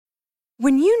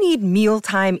When you need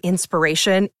mealtime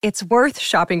inspiration, it's worth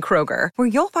shopping Kroger, where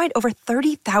you'll find over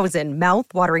 30,000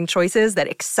 mouth-watering choices that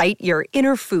excite your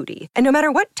inner foodie. And no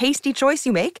matter what tasty choice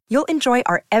you make, you'll enjoy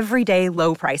our everyday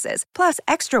low prices, plus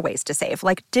extra ways to save,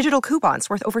 like digital coupons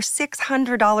worth over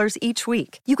 $600 each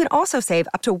week. You can also save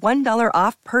up to $1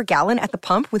 off per gallon at the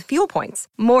pump with fuel points.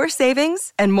 More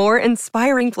savings and more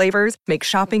inspiring flavors make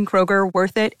shopping Kroger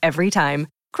worth it every time.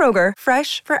 Kroger,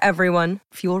 fresh for everyone.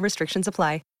 Fuel restrictions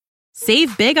apply.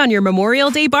 Save big on your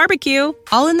Memorial Day barbecue,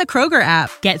 all in the Kroger app.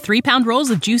 Get 3-pound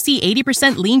rolls of juicy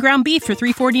 80% lean ground beef for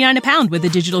 $3.49 a pound with a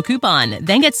digital coupon.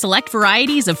 Then get select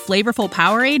varieties of flavorful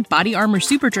Powerade, Body Armor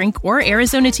Super Drink, or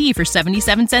Arizona tea for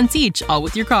 77 cents each, all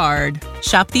with your card.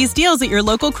 Shop these deals at your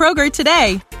local Kroger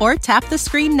today, or tap the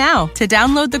screen now to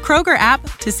download the Kroger app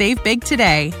to save big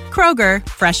today. Kroger,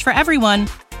 fresh for everyone.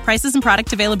 Prices and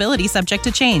product availability subject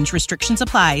to change. Restrictions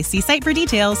apply. See site for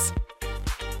details.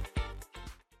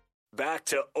 Back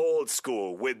to Old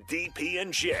School with DP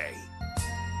and J.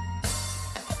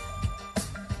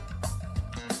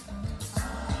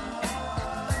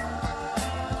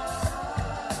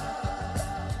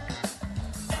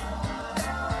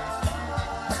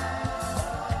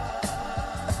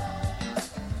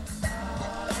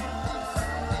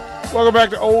 Welcome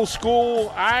back to Old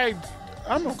School. I'm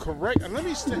gonna correct.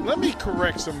 Let me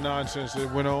correct some nonsense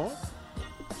that went on.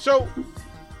 So,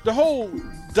 the whole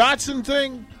Dotson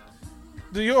thing.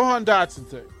 The Johan Dotson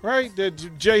thing, right?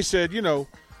 That Jay said,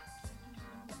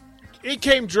 it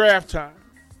came draft time,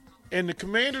 and the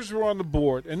Commanders were on the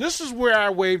board, and this is where I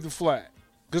waved the flag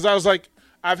because I was like,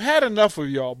 I've had enough of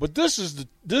y'all, but this is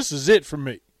it for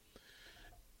me.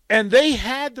 And they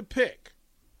had the pick,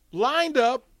 lined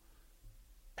up,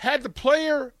 had the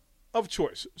player of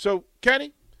choice. So,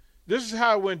 Kenny, this is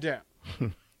how it went down.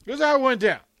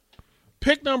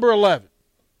 Pick number 11.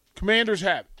 Commanders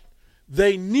have it.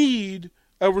 They need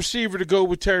a receiver to go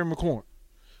with Terry McLaurin.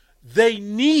 They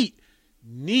need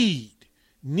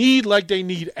like they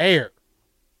need air.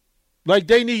 Like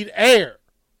they need air.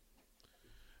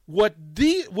 What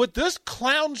this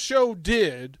clown show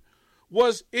did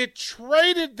was it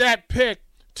traded that pick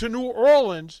to New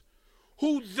Orleans,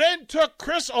 who then took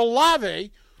Chris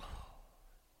Olave,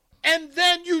 and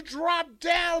then you drop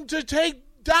down to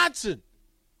take Dotson.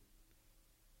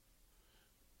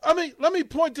 I mean, let me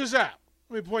point this out.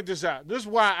 This is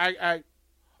why I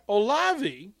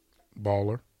Olave.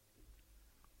 Baller.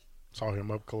 Saw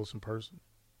him up close in person.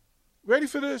 Ready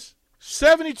for this?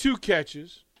 72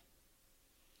 catches,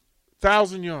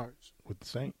 1,000 yards. With the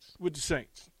Saints.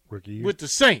 Rookie year. With the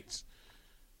Saints.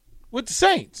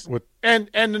 And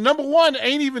the number one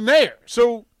ain't even there.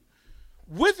 So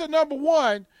with the number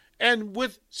one and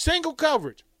with single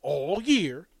coverage all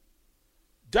year,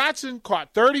 Dotson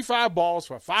caught 35 balls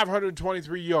for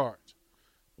 523 yards.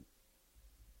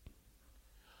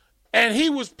 And he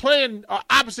was playing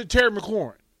opposite Terry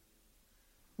McLaurin.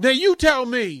 Now, you tell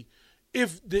me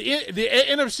if the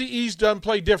NFC East doesn't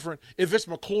play different if it's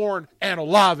McLaurin and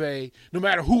Olave, no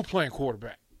matter who playing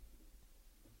quarterback.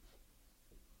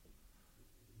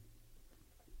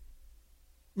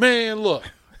 Man, look.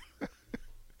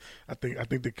 I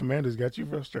think the Commanders got you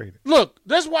frustrated. Look,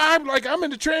 that's why I'm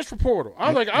in the transfer portal.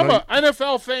 I'm an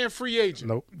NFL fan free agent.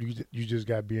 Nope, you just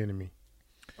got Bieniemy.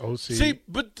 OC. See,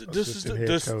 but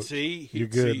you're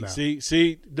good now.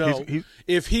 See, no.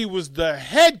 If he was the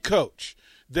head coach,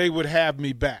 they would have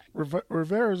me back.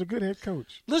 Rivera's a good head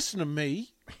coach. Listen to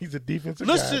me. He's a defensive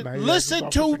guy.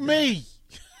 Listen to me.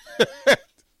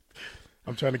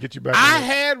 I'm trying to get you back. I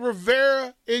had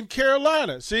Rivera in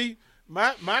Carolina. See,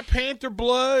 my Panther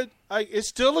blood, it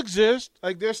still exists.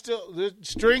 There's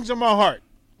strings on my heart.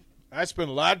 I spent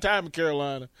a lot of time in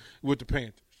Carolina with the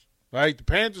Panthers. Right? The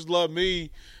Panthers love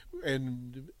me.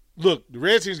 And look, the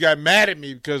Redskins got mad at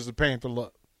me because of the Panther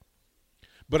love.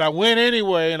 But I went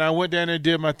anyway, and I went down there and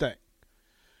did my thing.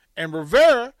 And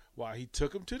Rivera, while he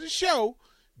took him to the show,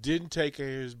 didn't take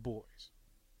care of his boys.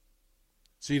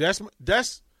 See,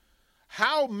 that's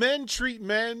how men treat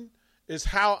men is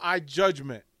how I judge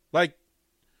men. Like,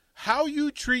 how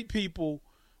you treat people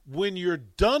when you're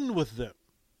done with them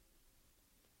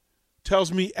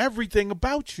tells me everything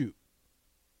about you.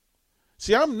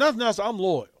 See, I'm nothing else. I'm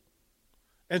loyal.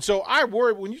 And so I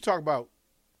worry when you talk about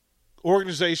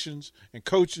organizations and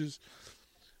coaches,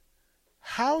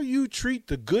 how you treat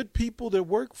the good people that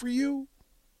work for you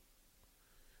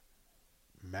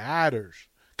matters.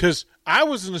 Because I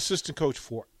was an assistant coach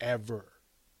forever.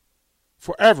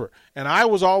 And I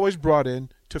was always brought in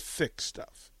to fix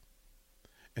stuff.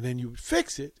 And then you would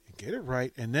fix it and get it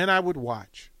right. And then I would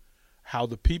watch how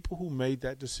the people who made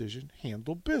that decision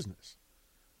handle business.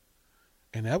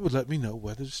 and that would let me know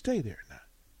whether to stay there or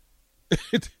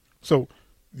not. So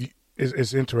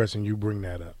it's interesting you bring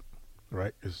that up,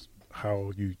 right? It's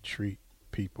how you treat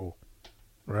people,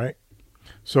 right?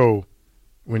 So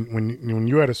when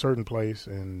you're at a certain place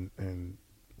and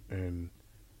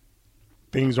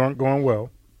things aren't going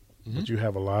well, but you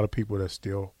have a lot of people that's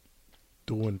still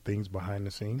doing things behind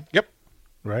the scene. Yep.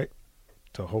 Right?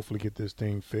 To hopefully get this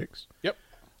thing fixed. Yep.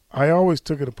 I always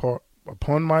took it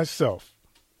upon myself,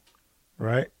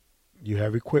 right? You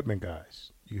have equipment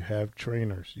guys. You have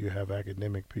trainers. You have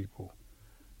academic people.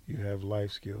 You have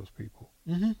life skills people.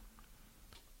 Mm-hmm.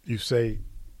 You say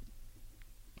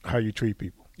how you treat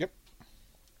people. Yep.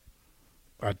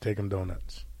 I take them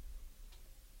donuts.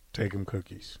 Take them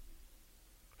cookies.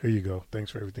 Here you go.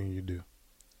 Thanks for everything you do.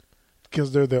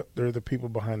 Because they're the people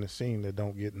behind the scene that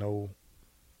don't get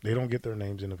their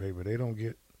names in the paper. They don't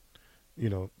get,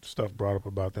 stuff brought up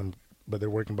about them, but they're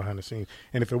working behind the scenes.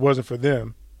 And if it wasn't for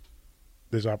them,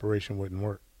 this operation wouldn't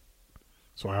work.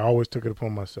 So I always took it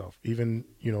upon myself. Even,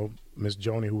 Miss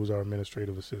Joni, who was our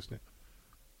administrative assistant,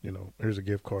 here's a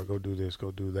gift card. Go do this.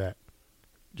 Go do that.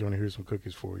 Joni, here's some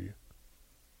cookies for you.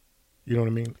 You know what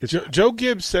I mean? Joe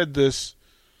Gibbs said this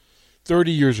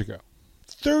 30 years ago.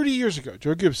 30 years ago,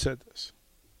 Joe Gibbs said this,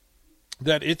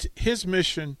 that it's his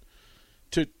mission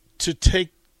to take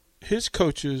his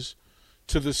coaches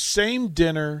to the same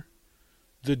dinner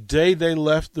the day they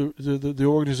left the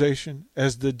organization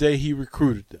as the day he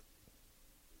recruited them.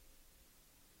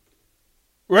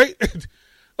 Right?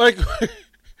 Like,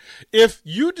 if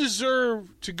you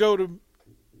deserve to go to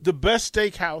the best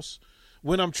steakhouse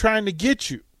when I'm trying to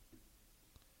get you,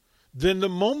 then the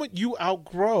moment you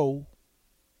outgrow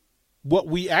what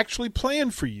we actually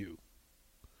planned for you,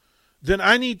 then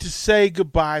I need to say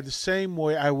goodbye the same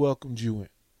way I welcomed you in.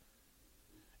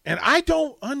 And I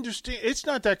don't understand. It's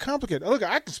not that complicated. Look,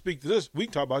 I can speak to this. We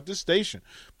can talk about this station.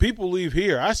 People leave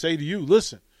here. I say to you,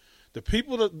 listen, the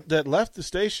people that left the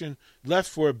station left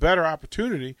for a better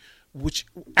opportunity, which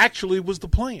actually was the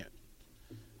plan.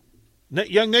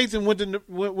 Young Nathan went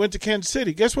to Kansas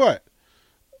City. Guess what?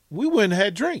 We went and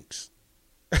had drinks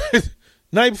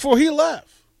night before he left.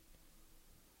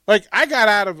 Like, I got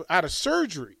out of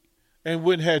surgery and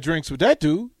went and had drinks with that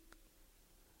dude.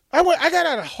 I got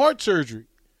out of heart surgery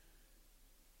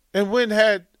and went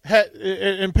and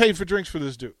and paid for drinks for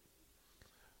this dude.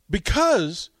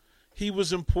 Because he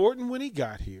was important when he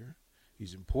got here.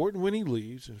 He's important when he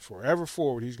leaves, and forever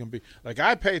forward he's going to be. Like,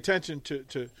 I pay attention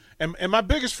to and my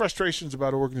biggest frustrations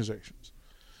about organizations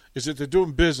is that they're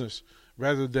doing business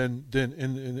rather than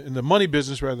in the money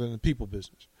business rather than the people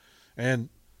business. And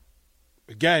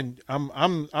again,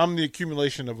 I'm the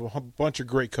accumulation of a bunch of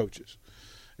great coaches.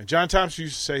 And John Thompson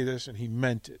used to say this, and he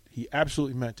meant it. He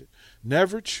absolutely meant it.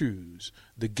 Never choose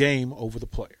the game over the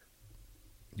player.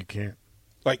 You can't.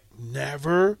 Like,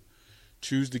 never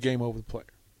choose the game over the player.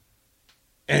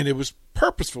 And it was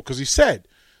purposeful because he said,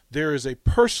 there is a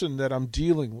person that I'm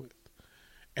dealing with,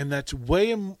 and that's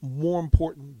way more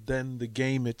important than the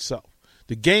game itself.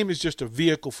 The game is just a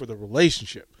vehicle for the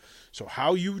relationship. So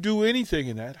how you do anything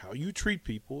in that, how you treat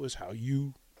people, is how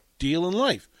you deal in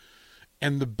life.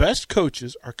 And the best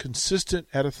coaches are consistent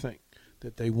at a thing,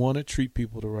 that they want to treat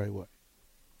people the right way.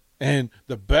 And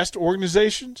the best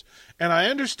organizations, and I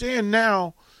understand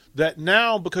now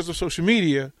because of social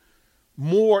media,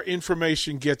 more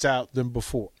information gets out than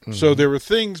before. Mm-hmm. So there were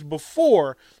things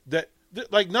before that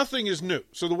like nothing is new.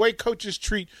 So the way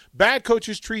bad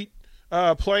coaches treat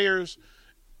players,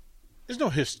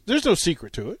 there's no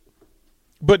secret to it.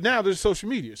 But now there's social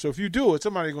media. So if you do it,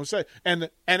 somebody's going to say, and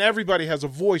everybody has a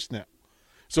voice now.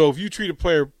 So if you treat a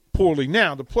player poorly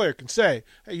now, the player can say,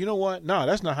 hey, you know what? No,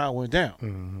 that's not how it went down.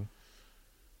 Mm-hmm.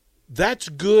 That's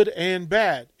good and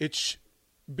bad. It's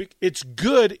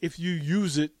good if you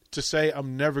use it to say,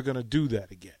 I'm never going to do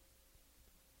that again.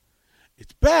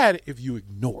 It's bad if you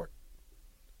ignore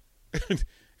it.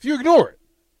 If you ignore it.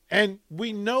 And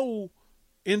we know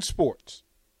in sports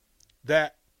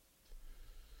that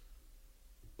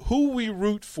who we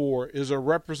root for is a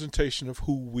representation of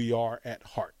who we are at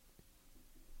heart.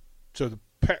 So the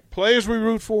players we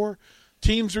root for,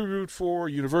 teams we root for,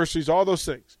 universities, all those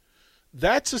things.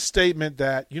 That's a statement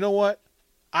that, you know what?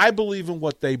 I believe in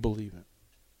what they believe in.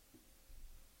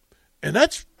 And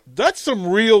that's some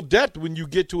real depth when you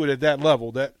get to it at that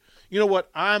level, that, you know what,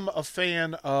 I'm a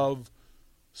fan of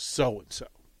so-and-so.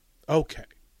 Okay.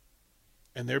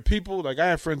 And there are people, like I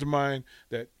have friends of mine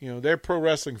that, they're pro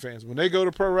wrestling fans. When they go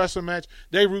to pro wrestling match,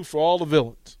 they root for all the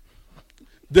villains.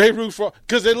 They root for,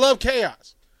 because they love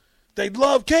chaos. They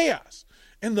love chaos.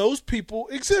 And those people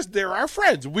exist. They're our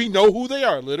friends. We know who they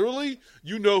are. Literally,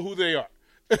 you know who they are.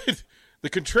 The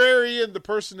contrarian, the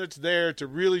person that's there to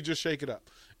really just shake it up.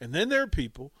 And then there are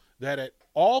people that at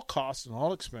all costs and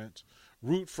all expense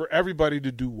root for everybody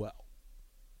to do well.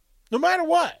 No matter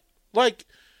what. Like,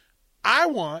 I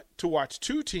want to watch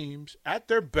two teams at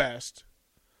their best,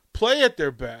 play at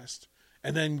their best,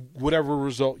 and then whatever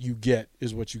result you get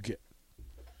is what you get.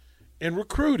 In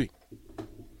recruiting,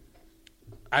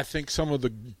 I think some of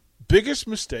the biggest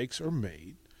mistakes are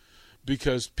made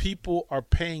because people are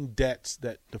paying debts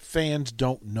that the fans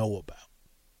don't know about.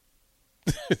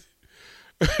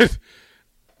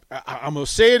 I'm going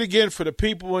to say it again for the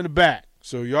people in the back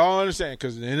so y'all understand,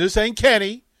 because this ain't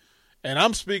Kenny, and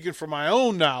I'm speaking from my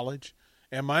own knowledge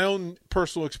and my own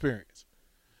personal experience,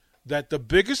 that the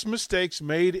biggest mistakes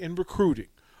made in recruiting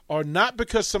are not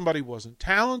because somebody wasn't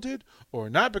talented or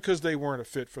not because they weren't a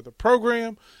fit for the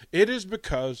program. It is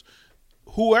because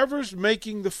whoever's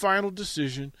making the final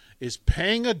decision is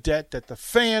paying a debt that the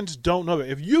fans don't know.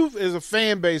 If you as a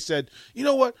fan base said, you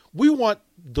know what, we want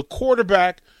the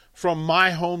quarterback from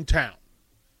my hometown,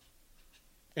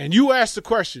 and you ask the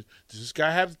question, does this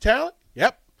guy have the talent?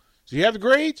 Yep. Does he have the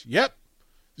grades? Yep.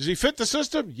 Does he fit the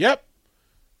system? Yep.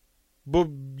 But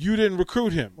you didn't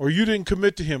recruit him, or you didn't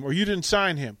commit to him, or you didn't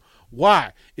sign him.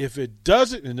 Why? If it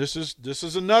doesn't, and this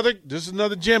is another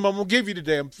gem I'm gonna give you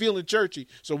today. I'm feeling churchy,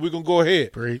 so we're gonna go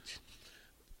ahead. Preach.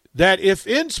 That if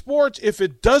in sports, if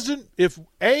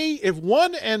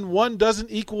one and one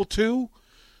doesn't equal two,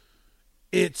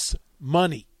 it's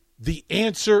money. The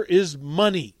answer is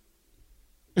money.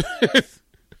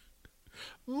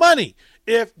 Money.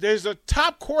 If there's a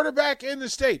top quarterback in the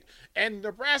state, and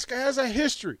Nebraska has a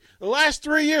history, the last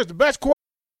 3 years, the best quarterback.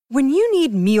 When you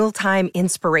need mealtime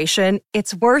inspiration,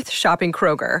 it's worth shopping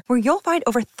Kroger, where you'll find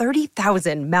over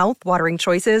 30,000 mouth-watering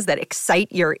choices that excite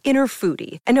your inner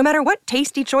foodie. And no matter what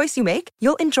tasty choice you make,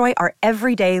 you'll enjoy our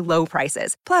everyday low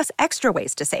prices, plus extra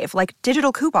ways to save, like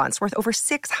digital coupons worth over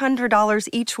 $600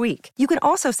 each week. You can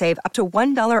also save up to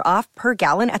 $1 off per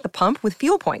gallon at the pump with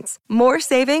fuel points. More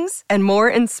savings and more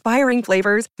inspiring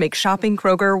flavors make shopping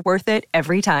Kroger worth it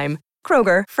every time.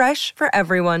 Kroger, fresh for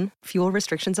everyone. Fuel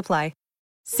restrictions apply.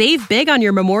 Save big on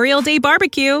your Memorial Day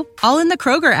barbecue, all in the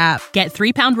Kroger app. Get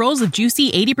 3-pound rolls of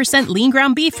juicy 80% lean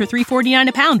ground beef for $3.49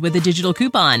 a pound with a digital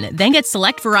coupon. Then get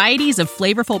select varieties of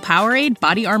flavorful Powerade,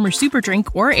 Body Armor Super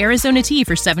Drink, or Arizona tea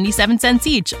for 77 cents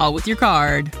each, all with your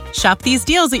card. Shop these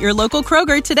deals at your local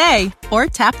Kroger today, or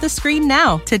tap the screen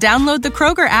now to download the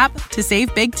Kroger app to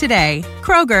save big today.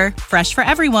 Kroger, fresh for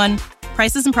everyone.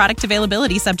 Prices and product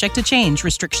availability subject to change.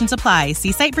 Restrictions apply.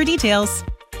 See site for details.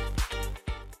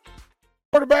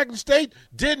 Quarterback in the state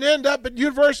didn't end up at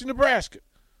University of Nebraska.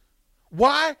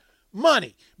 Why?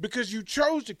 Money. Because you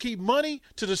chose to keep money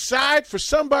to the side for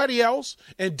somebody else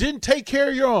and didn't take care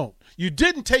of your own. You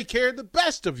didn't take care of the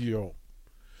best of your own.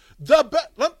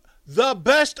 The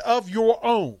best of your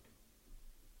own.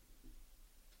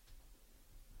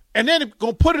 And then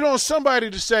going to put it on somebody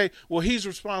to say, well, he's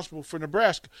responsible for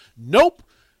Nebraska. Nope.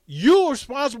 You're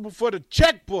responsible for the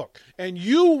checkbook. And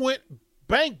you went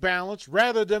bank balance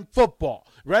rather than football,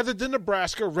 rather than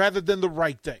Nebraska, rather than the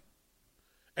right thing.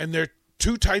 And there are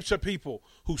two types of people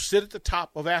who sit at the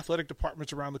top of athletic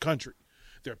departments around the country.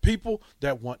 There are people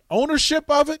that want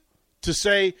ownership of it, to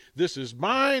say this is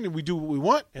mine and we do what we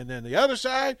want. And then the other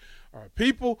side are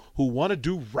people who want to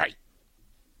do right.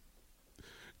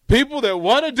 People that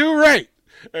want to do right.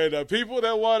 And the people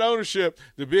that want ownership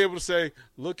to be able to say,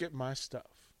 look at my stuff.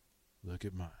 Look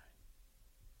at mine.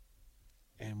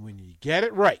 And when you get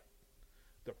it right,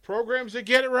 the programs that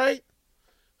get it right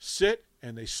sit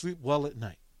and they sleep well at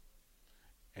night.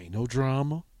 Ain't no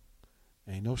drama,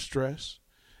 ain't no stress,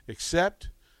 except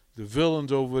the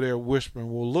villains over there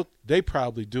whispering, well, look, they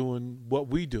probably doing what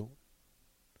we do.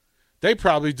 They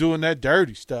probably doing that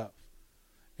dirty stuff.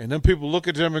 And then people look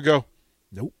at them and go,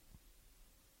 nope.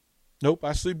 Nope,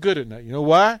 I sleep good at night. You know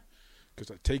why? Because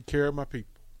I take care of my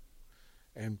people.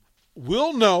 And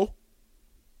we'll know.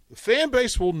 The fan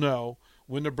base will know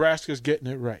when Nebraska's getting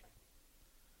it right,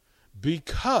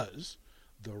 because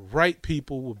the right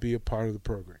people will be a part of the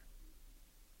program.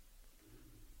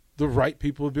 The right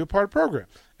people will be a part of the program.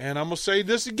 And I'm going to say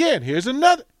this again. Here's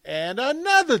another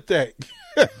thing.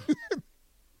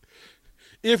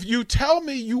 If you tell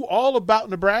me you all about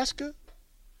Nebraska,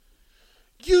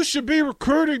 you should be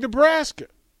recruiting Nebraska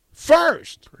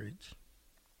first. Preach.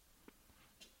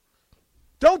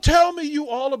 Don't tell me you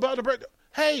all about Nebraska.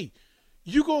 Hey,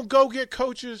 you going to go get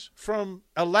coaches from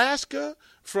Alaska,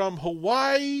 from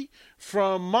Hawaii,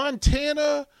 from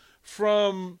Montana,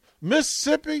 from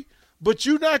Mississippi, but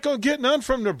you're not going to get none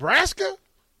from Nebraska?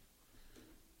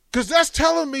 Because that's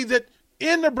telling me that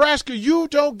in Nebraska, you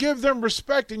don't give them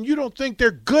respect and you don't think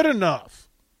they're good enough.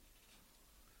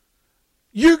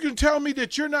 You can tell me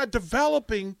that you're not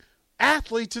developing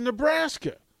athletes in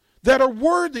Nebraska that are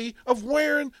worthy of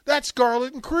wearing that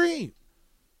scarlet and cream.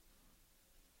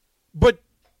 But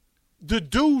the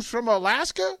dudes from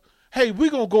Alaska, hey,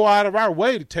 we're going to go out of our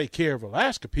way to take care of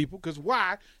Alaska people. Because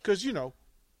why? Because,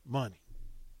 money.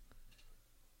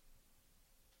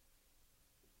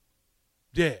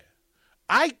 Yeah.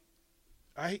 I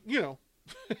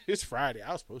it's Friday.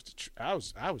 I was supposed to. I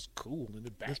was cool in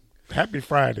the back. Happy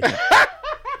Friday.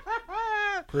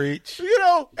 Preach.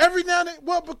 Every now and then.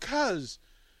 Well, because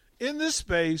in this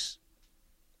space,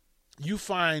 you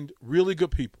find really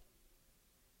good people,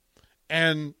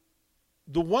 and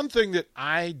the one thing that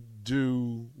I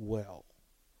do well,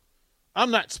 I'm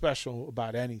not special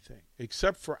about anything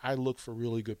except for I look for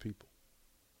really good people.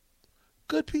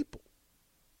 Good people.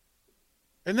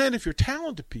 And then if you're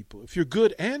talented people, if you're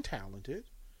good and talented,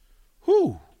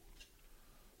 we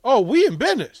in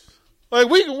business. Like,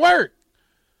 we can work.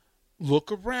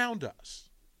 Look around us.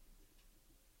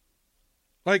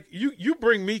 Like, you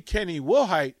bring me Kenny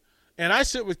Wilhite, and I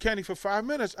sit with Kenny for 5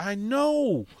 minutes. I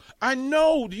know.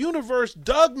 The universe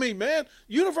dug me, man.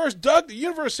 The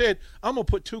universe said, I'm going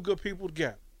to put two good people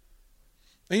together.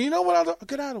 And you know what? I'll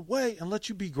get out of the way and let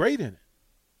you be great in it.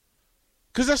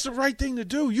 Because that's the right thing to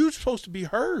do. You're supposed to be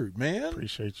heard, man.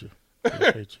 Appreciate you.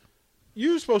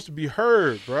 You're supposed to be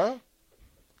heard, bro.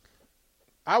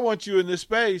 I want you in this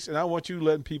space, and I want you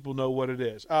letting people know what it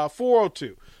is.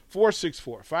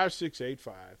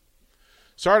 402-464-5685.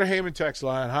 Sartor Hamann text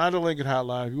line, Honda Lincoln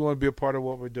hotline. If you want to be a part of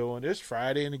what we're doing, it's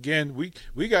Friday. And, again, we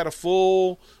got a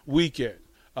full weekend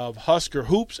of Husker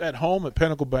hoops at home at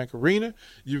Pinnacle Bank Arena.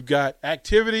 You've got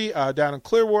activity down in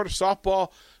Clearwater,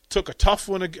 softball. Took a tough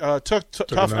one,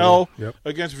 tough L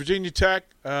against Virginia Tech.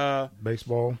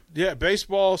 Baseball. Yeah,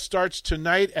 baseball starts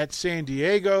tonight at San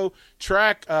Diego.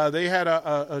 Track, they had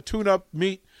a tune-up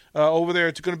meet over there.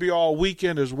 It's going to be all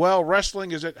weekend as well.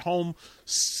 Wrestling is at home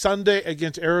Sunday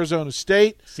against Arizona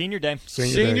State. Senior day.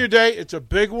 Senior day. It's a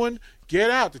big one.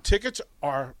 Get out. The tickets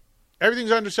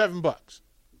everything's under $7.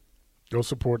 Go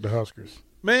support the Huskers.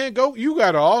 Man, go. You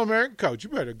got an All-American coach. You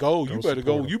better go. You better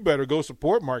go. Him. You better go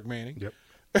support Mark Manning. Yep.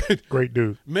 Great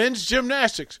dude. Men's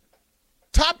gymnastics.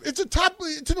 It's an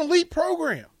elite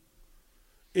program.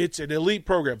 It's an elite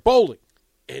program. Bowling.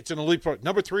 It's an elite program.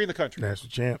 Number 3 in the country. National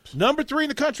champs. Number 3 in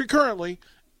the country currently,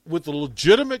 with a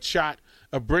legitimate shot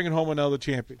of bringing home another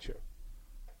championship.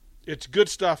 It's good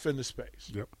stuff in the space.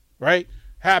 Yep. Right?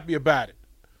 Happy about it.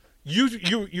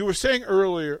 You were saying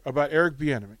earlier about Eric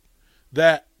Bieniemy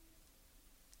that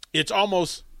it's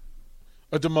almost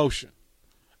a demotion.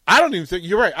 I don't even think –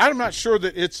 you're right. I'm not sure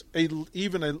that it's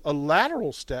even a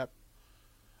lateral step.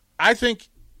 I think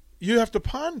you have to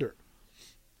ponder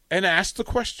and ask the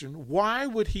question, why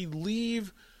would he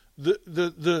leave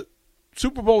the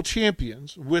Super Bowl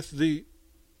champions with the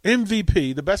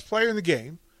MVP, the best player in the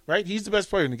game, right? He's the best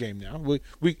player in the game now.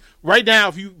 We right now,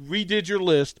 if you redid your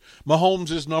list, Mahomes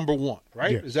is number 1,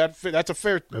 right? Yes. Is that fair? That's a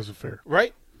fair –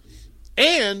 right?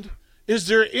 And – is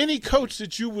there any coach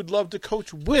that you would love to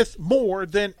coach with more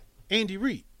than Andy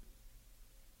Reid?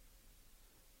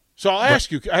 So I'll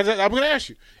ask you. I'm going to ask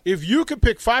you. If you could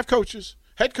pick 5 coaches,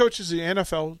 head coaches in the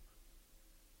NFL,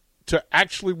 to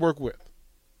actually work with,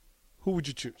 who would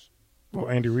you choose? Well,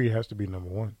 Andy Reid has to be number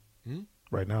 1. Hmm?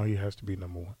 Right now, he has to be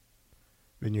number 1.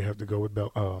 Then you have to go with the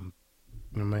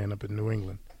man up in New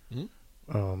England. Hmm?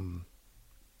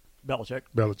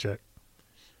 Belichick.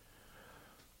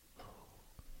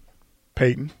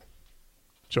 Peyton,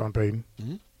 Sean Payton,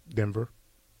 Mm-hmm. Denver.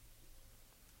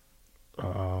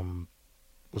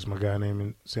 What's my guy name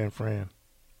in San Fran?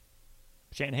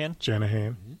 Shanahan.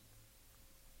 Mm-hmm.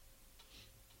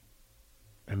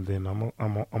 And then I'm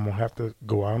gonna have to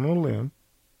go out on a limb.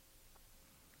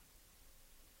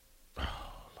 Oh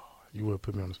Lord, you would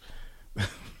put me on this.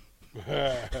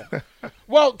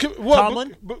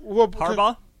 Tomlin,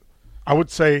 Harbaugh. I would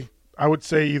say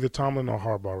either Tomlin or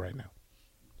Harbaugh right now.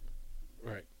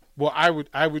 Right. Well, I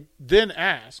would then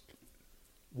ask,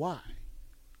 why?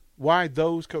 Why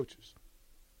those coaches?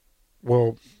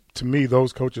 Well, to me,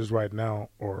 those coaches right now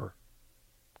are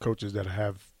coaches that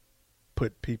have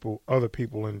put other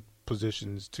people in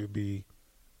positions to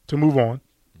move on,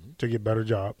 mm-hmm. to get better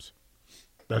jobs.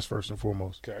 That's first and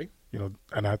foremost. Okay.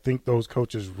 And I think those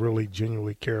coaches really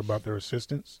genuinely care about their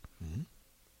assistants, mm-hmm.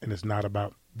 and it's not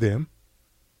about them.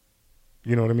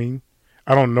 You know what I mean?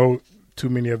 I don't know too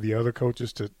many of the other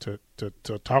coaches to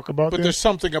talk about them. But there's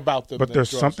something about them. But there's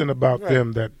something about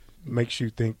them that makes you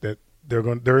think that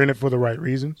they're in it for the right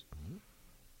reasons,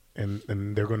 mm-hmm.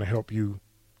 and they're going to help you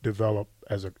develop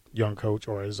as a young coach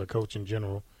or as a coach in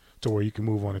general to where you can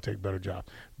move on and take better jobs.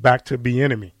 Back to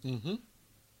Bieniemy. Mm-hmm.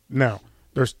 Now,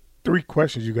 there's 3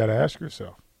 questions you got to ask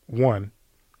yourself. 1,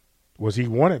 was he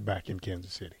wanted back in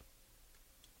Kansas City?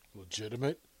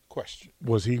 Legitimate question.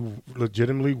 Was he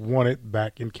legitimately wanted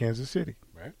back in Kansas City?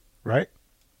 Right.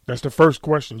 That's the first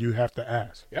question you have to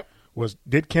ask. Yep.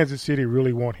 Did Kansas City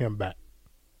really want him back?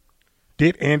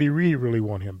 Did Andy Reid really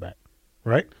want him back?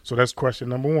 Right? So that's question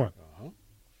number 1. Uh-huh.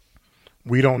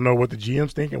 We don't know what the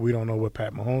GM's thinking. We don't know what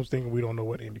Pat Mahomes thinking. We don't know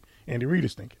what Andy Reid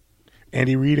is thinking.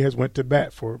 Andy Reid has went to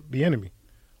bat for Bieniemy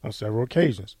on several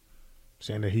occasions,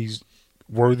 saying that he's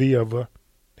worthy of a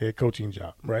head coaching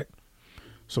job, right?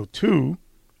 So 2,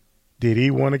 did he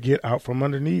want to get out from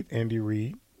underneath Andy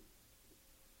Reid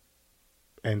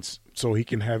and so he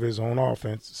can have his own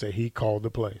offense, say he called the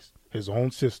plays, his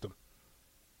own system,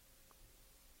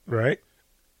 right?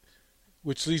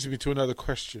 Which leads me to another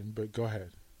question, but go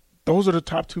ahead. Those are the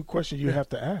top 2 questions you have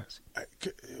to ask.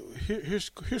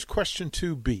 Here's question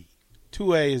 2B.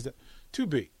 2A is that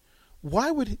 2B.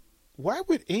 Why would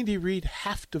Andy Reid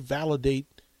have to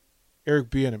validate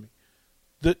Eric Bieniemy?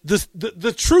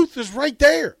 The truth is right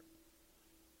there.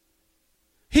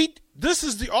 This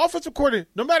is the offensive coordinator.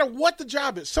 No matter what the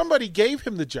job is, somebody gave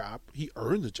him the job. He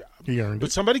earned the job.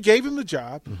 But somebody gave him the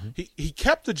job. Mm-hmm. He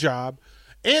kept the job.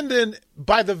 And then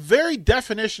by the very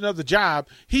definition of the job,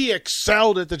 he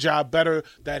excelled at the job better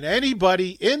than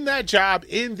anybody in that job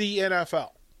in the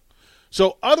NFL.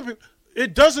 So other people,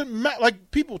 it doesn't matter. Like,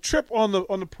 people trip on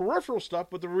the peripheral stuff,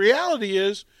 but the reality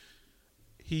is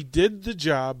he did the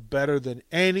job better than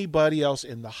anybody else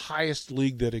in the highest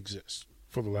league that exists.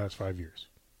 For the last 5 years.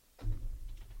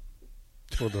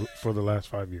 For the last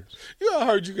 5 years. You know, I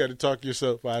heard you got to talk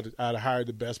yourself out of hiring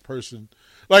the best person.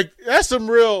 Like, that's some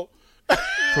real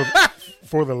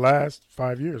for the last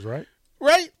 5 years, right?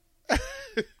 Right.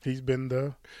 He's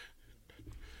been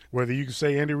whether you can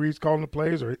say Andy Reid's calling the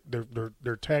plays or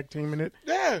they're tag teaming it.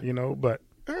 Yeah. You know, but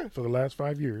for the last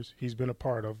 5 years, he's been a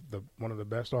part of one of the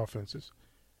best offenses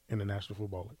in the National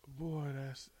Football League. Boy,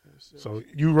 that's so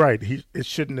you're right. It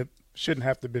shouldn't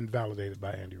have to been validated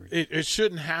by Andy Reid. It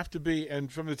shouldn't have to be.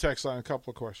 And from the text line, a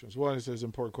couple of questions. One is an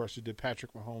important question: did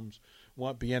Patrick Mahomes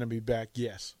want Bieniemy back?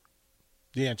 Yes.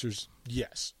 The answer is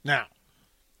yes. Now,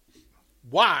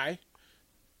 why?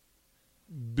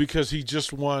 Because he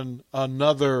just won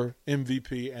another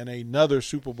MVP and another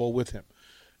Super Bowl with him.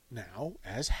 Now,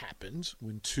 as happens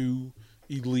when 2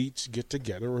 elites get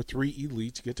together or 3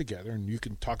 elites get together, and you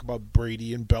can talk about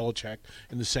Brady and Belichick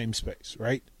in the same space,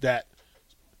 right? That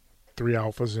 3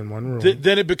 alphas in one room.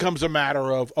 Then it becomes a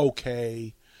matter of,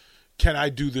 okay, can I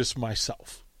do this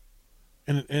myself?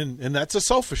 And that's a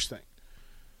selfish thing.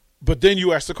 But then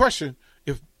you ask the question,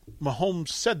 if Mahomes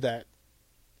said that,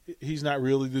 he's not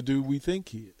really the dude we think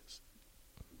he is.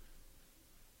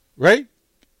 Right?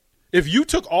 If you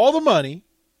took all the money,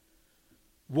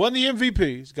 won the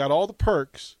MVPs, got all the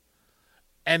perks,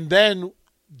 and then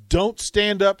don't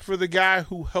stand up for the guy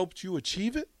who helped you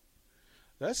achieve it,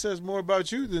 that says more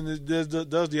about you than it does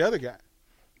the other guy.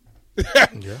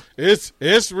 Yeah.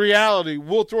 It's reality.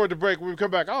 We'll throw it to break. When we come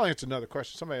back, I'll answer another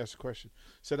question. Somebody asked a question.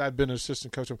 Said I'd been an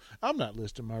assistant coach. I'm not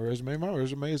listing my resume. My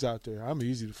resume is out there. I'm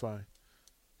easy to find.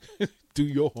 Do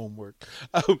your homework.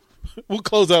 We'll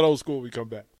close out old school when we come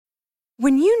back.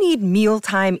 When you need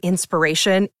mealtime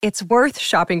inspiration, it's worth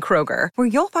shopping Kroger, where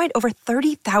you'll find over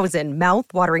 30,000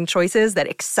 mouth-watering choices that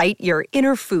excite your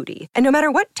inner foodie. And no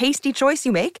matter what tasty choice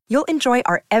you make, you'll enjoy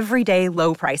our everyday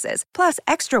low prices, plus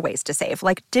extra ways to save,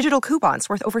 like digital coupons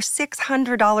worth over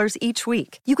 $600 each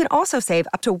week. You can also save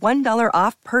up to $1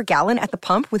 off per gallon at the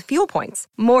pump with fuel points.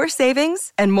 More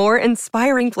savings and more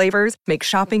inspiring flavors make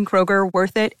shopping Kroger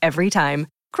worth it every time.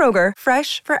 Kroger,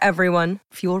 fresh for everyone.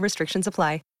 Fuel restrictions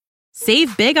apply.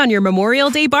 Save big on your Memorial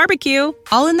Day barbecue,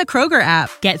 all in the Kroger app.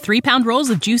 Get 3-pound rolls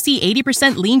of juicy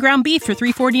 80% lean ground beef for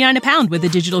 $3.49 a pound with a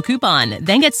digital coupon.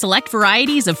 Then get select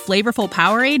varieties of flavorful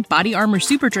Powerade, Body Armor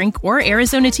Super Drink, or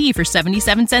Arizona tea for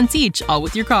 77 cents each, all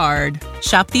with your card.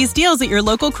 Shop these deals at your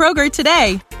local Kroger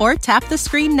today, or tap the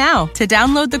screen now to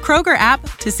download the Kroger app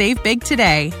to save big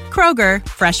today. Kroger,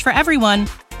 fresh for everyone.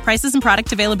 Prices and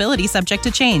product availability subject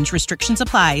to change. Restrictions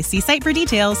apply. See site for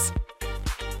details.